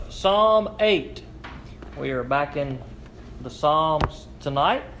Psalm 8. We are back in the Psalms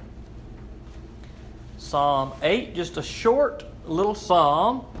tonight. Psalm 8, just a short little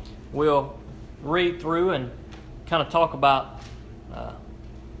psalm. We'll read through and kind of talk about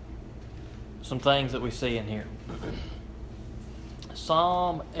some things that we see in here.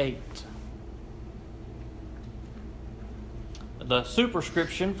 Psalm 8. The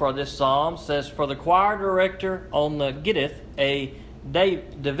superscription for this psalm says, "For the choir director on the Gittith, a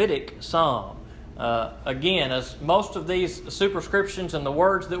Davidic psalm." Again, as most of these superscriptions and the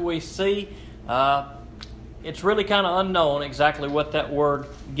words that we see, it's really kind of unknown exactly what that word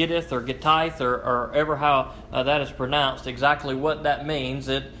Gittith or Gittith or ever how that is pronounced, exactly what that means.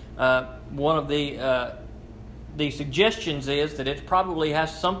 One of the suggestions is that it probably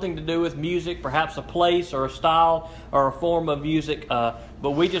has something to do with music, perhaps a place or a style or a form of music,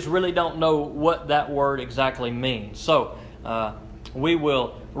 but we just really don't know what that word exactly means. So we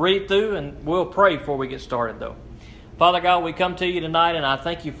will read through and we'll pray before we get started, though. Father God, we come to you tonight, and I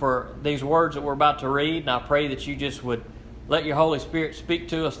thank you for these words that we're about to read, and I pray that you just would let your Holy Spirit speak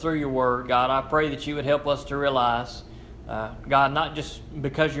to us through your word. God, I pray that you would help us to realize, God, not just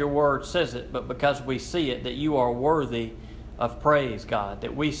because your word says it, but because we see it, that you are worthy of praise, God,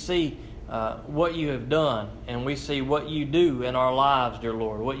 that we see what you have done, and we see what you do in our lives, dear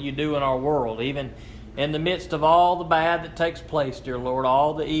Lord, what you do in our world, even in the midst of all the bad that takes place, dear Lord,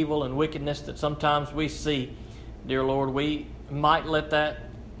 all the evil and wickedness that sometimes we see, dear Lord, we might let that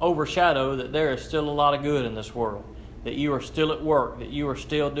overshadow that there is still a lot of good in this world, that you are still at work, that you are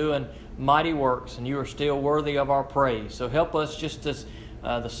still doing mighty works, and you are still worthy of our praise. So help us, just as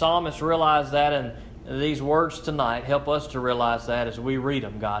the psalmist realized that in these words tonight, help us to realize that as we read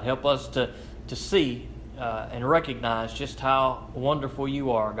them, God. Help us to see and recognize just how wonderful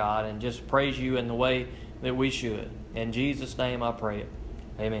you are, God, and just praise you in the way that we should. In Jesus' name I pray it.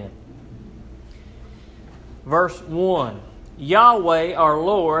 Amen. Verse 1. Yahweh, our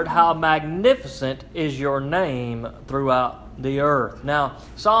Lord, how magnificent is your name throughout the earth. Now,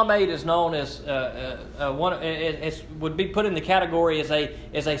 Psalm 8 is known as it would be put in the category as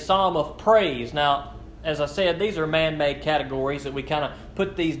a psalm of praise. Now, as I said, these are man-made categories that we kind of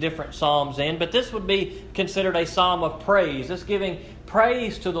put these different psalms in, but this would be considered a psalm of praise. It's giving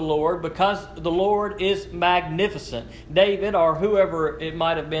praise to the Lord because the Lord is magnificent. David, or whoever it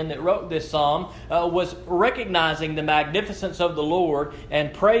might have been that wrote this psalm, was recognizing the magnificence of the Lord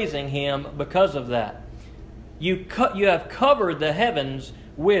and praising Him because of that. You have covered the heavens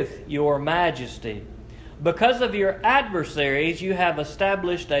with your majesty. Because of your adversaries, you have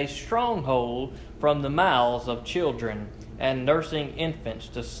established a stronghold from the mouths of children and nursing infants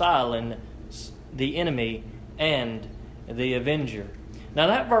to silence the enemy and the avenger. Now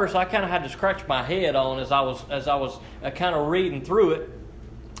that verse I kind of had to scratch my head on as I was kind of reading through it.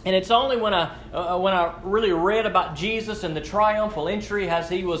 And it's only when I really read about Jesus and the triumphal entry as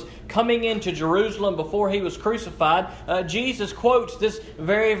He was coming into Jerusalem before He was crucified, Jesus quotes this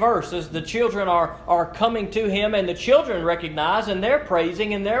very verse as the children are coming to Him, and the children recognize and they're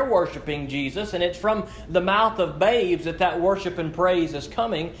praising and they're worshiping Jesus, and it's from the mouth of babes that worship and praise is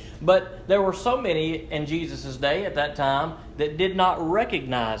coming. But there were so many in Jesus' day at that time that did not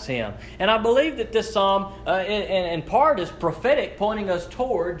recognize Him. And I believe that this psalm in part is prophetic, pointing us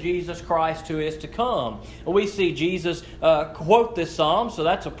toward Jesus Christ who is to come. We see Jesus quote this psalm, so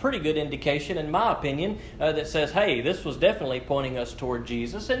that's a pretty good indication, in my opinion, that says, hey, this was definitely pointing us toward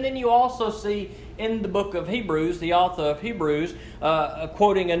Jesus. And then you also see in the book of Hebrews, the author of Hebrews,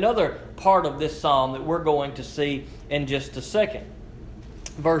 quoting another part of this psalm that we're going to see in just a second.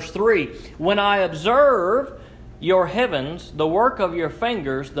 Verse 3, when I observe your heavens, the work of your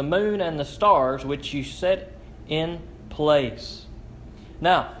fingers, the moon and the stars, which you set in place.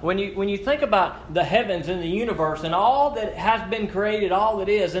 Now, when you think about the heavens and the universe and all that has been created, all that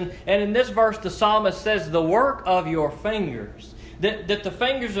is, and in this verse the psalmist says the work of your fingers, that the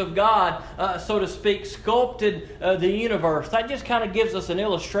fingers of God, so to speak, sculpted the universe. That just kind of gives us an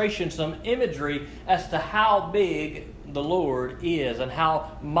illustration, some imagery as to how big the Lord is and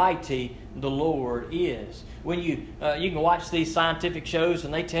how mighty the Lord is. When you can watch these scientific shows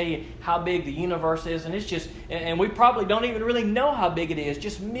and they tell you how big the universe is, and it's just, and we probably don't even really know how big it is,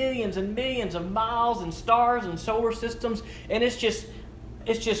 just millions and millions of miles and stars and solar systems, and it's just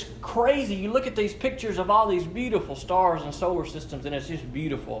crazy. You look at these pictures of all these beautiful stars and solar systems, and it's just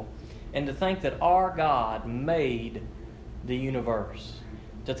beautiful. And to think that our God made the universe.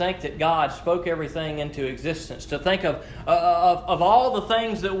 To think that God spoke everything into existence. To think of all the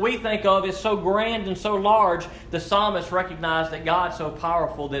things that we think of as so grand and so large, the psalmist recognized that God's so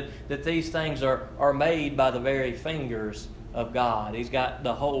powerful that these things are made by the very fingers of God. He's got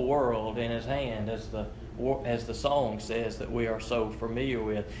the whole world in His hand, as the song says that we are so familiar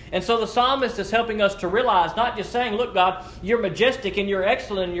with. And so the psalmist is helping us to realize, not just saying, look, God, you're majestic and you're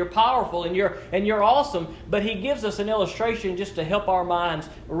excellent and you're powerful and you're awesome, but he gives us an illustration just to help our minds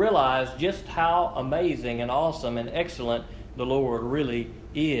realize just how amazing and awesome and excellent the Lord really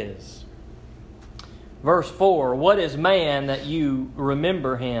is. Verse 4, what is man that you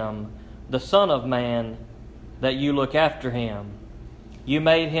remember him, the Son of Man that you look after him? You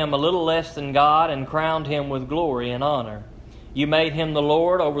made him a little less than God and crowned him with glory and honor. You made him the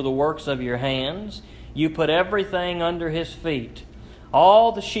Lord over the works of your hands. You put everything under his feet,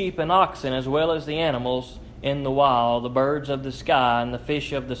 all the sheep and oxen as well as the animals in the wild, the birds of the sky and the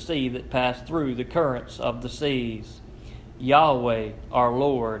fish of the sea that pass through the currents of the seas. Yahweh, our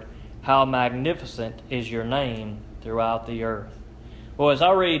Lord, how magnificent is your name throughout the earth. Well, as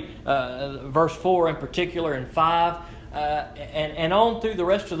I read verse 4 in particular and 5, and on through the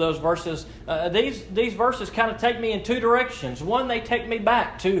rest of those verses, these verses kind of take me in two directions. One, they take me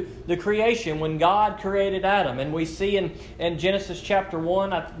back to the creation when God created Adam. And we see in Genesis chapter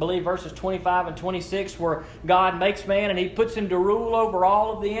 1, I believe verses 25 and 26, where God makes man and he puts him to rule over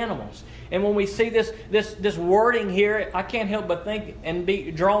all of the animals. And when we see this wording here, I can't help but think and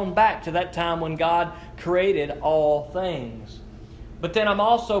be drawn back to that time when God created all things. But then I'm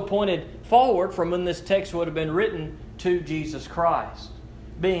also pointed forward from when this text would have been written to Jesus Christ,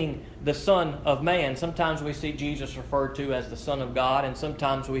 being the Son of Man. Sometimes we see Jesus referred to as the Son of God, and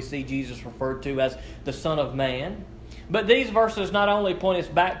sometimes we see Jesus referred to as the Son of Man. But these verses not only point us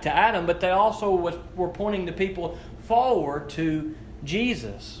back to Adam, but they also were pointing the people forward to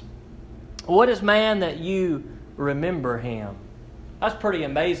Jesus. What is man that you remember him? That's pretty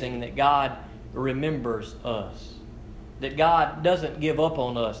amazing that God remembers us. That God doesn't give up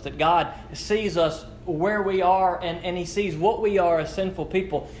on us. That God sees us where we are and He sees what we are as sinful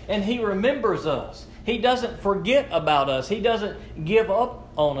people. And He remembers us. He doesn't forget about us. He doesn't give up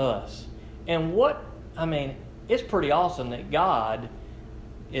on us. And it's pretty awesome that God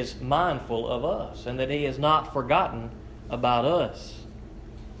is mindful of us and that He has not forgotten about us.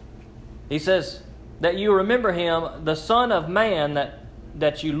 He says that you remember Him, the Son of Man,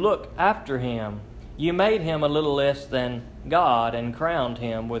 that you look after Him. You made him a little less than God and crowned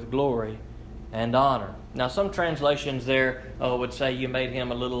him with glory and honor. Now, some translations there would say you made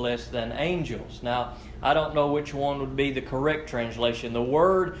him a little less than angels. Now, I don't know which one would be the correct translation. The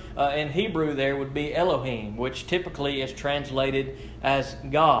word in Hebrew there would be Elohim, which typically is translated as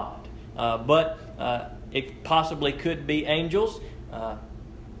God. But it possibly could be angels,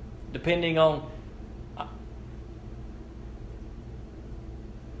 depending on...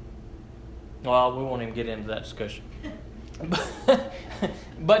 Well, we won't even get into that discussion.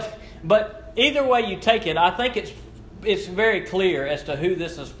 But either way you take it, I think it's very clear as to who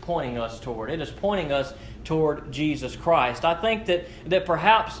this is pointing us toward. It is pointing us toward Jesus Christ. I think that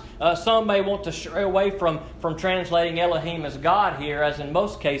perhaps some may want to stray away from translating Elohim as God here, as in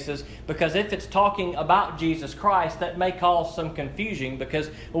most cases, because if it's talking about Jesus Christ, that may cause some confusion, because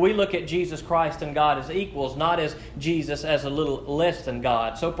we look at Jesus Christ and God as equals, not as Jesus as a little less than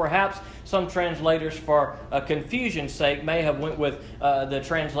God. So perhaps some translators, for confusion's sake, may have went with the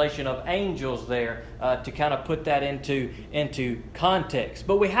translation of angels there to kind of put that into context.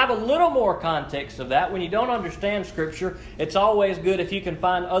 But we have a little more context of that. When you don't understand Scripture, it's always good if you can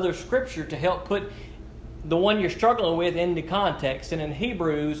find other Scripture to help put the one you're struggling with into context. And in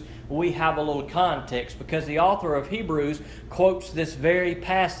Hebrews, we have a little context because the author of Hebrews quotes this very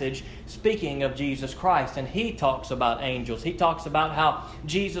passage speaking of Jesus Christ. And he talks about angels. He talks about how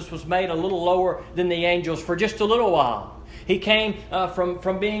Jesus was made a little lower than the angels for just a little while. He came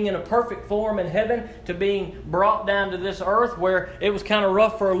from being in a perfect form in heaven to being brought down to this earth where it was kind of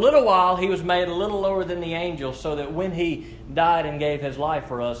rough for a little while. He was made a little lower than the angels so that when He died and gave His life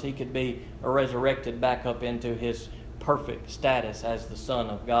for us, He could be resurrected back up into His perfect status as the Son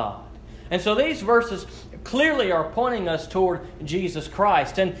of God. And so these verses clearly are pointing us toward Jesus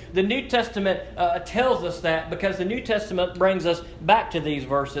Christ. And the New Testament tells us that because the New Testament brings us back to these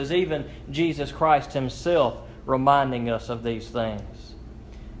verses, even Jesus Christ Himself reminding us of these things.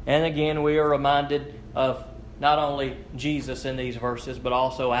 And again, we are reminded of not only Jesus in these verses, but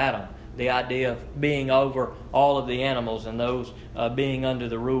also Adam. The idea of being over all of the animals and those being under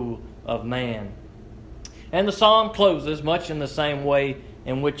the rule of man. And the psalm closes much in the same way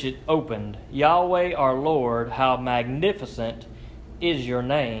in which it opened. Yahweh our Lord, how magnificent is your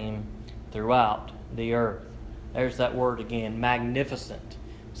name throughout the earth. There's that word again, magnificent.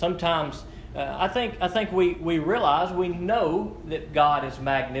 Sometimes I think we realize, we know that God is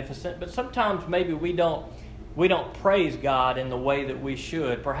magnificent, but sometimes maybe we don't we don't praise God in the way that we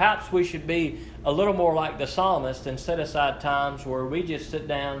should. Perhaps we should be a little more like the psalmist and set aside times where we just sit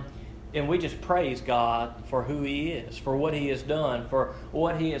down and we just praise God for who He is, for what He has done, for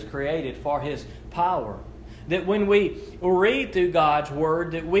what He has created, for His power. That when we read through God's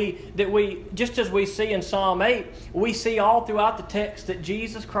Word, that we just as we see in Psalm 8, we see all throughout the text that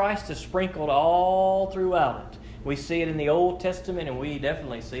Jesus Christ is sprinkled all throughout it. We see it in the Old Testament, and we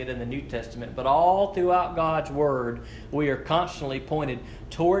definitely see it in the New Testament. But all throughout God's Word, we are constantly pointed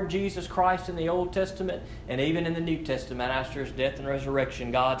toward Jesus Christ in the Old Testament, and even in the New Testament, after His death and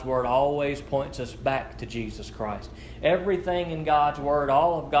resurrection, God's Word always points us back to Jesus Christ. Everything in God's Word,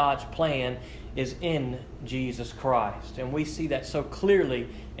 all of God's plan, is in Jesus Christ. And we see that so clearly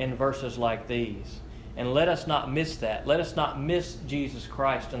in verses like these. And let us not miss that. Let us not miss Jesus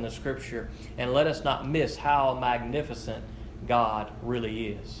Christ in the Scripture. And let us not miss how magnificent God really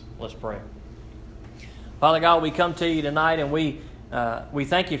is. Let's pray. Father God, we come to You tonight, and we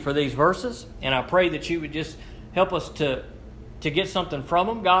thank You for these verses. And I pray that You would just help us to get something from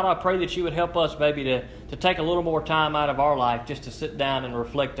them. God, I pray that You would help us maybe to take a little more time out of our life just to sit down and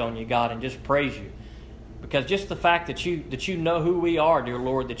reflect on You, God, and just praise You. Because just the fact that you know who we are, dear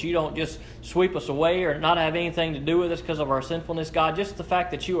Lord, that You don't just sweep us away or not have anything to do with us because of our sinfulness, God, just the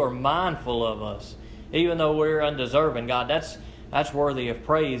fact that You are mindful of us, even though we're undeserving, God, that's worthy of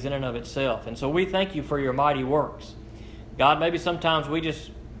praise in and of itself. And so we thank You for Your mighty works. God, maybe sometimes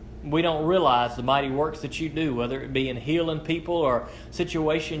we don't realize the mighty works that You do, whether it be in healing people or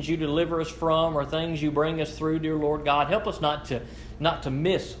situations You deliver us from or things You bring us through, dear Lord God. Help us not to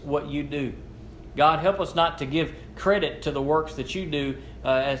miss what You do. God, help us not to give credit to the works that You do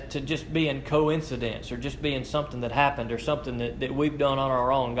as to just being coincidence or just being something that happened or something that we've done on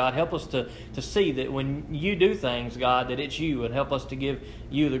our own. God, help us to see that when You do things, God, that it's You, and help us to give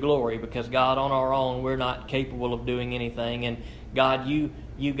You the glory, because, God, on our own, we're not capable of doing anything. And, God, You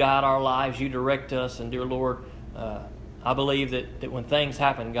guide our lives, You direct us, and, dear Lord, I believe that when things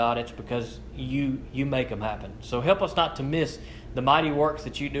happen, God, it's because You make them happen. So help us not to miss the mighty works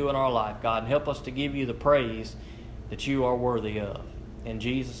that You do in our life, God, and help us to give You the praise that You are worthy of. In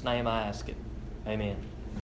Jesus' name I ask it. Amen.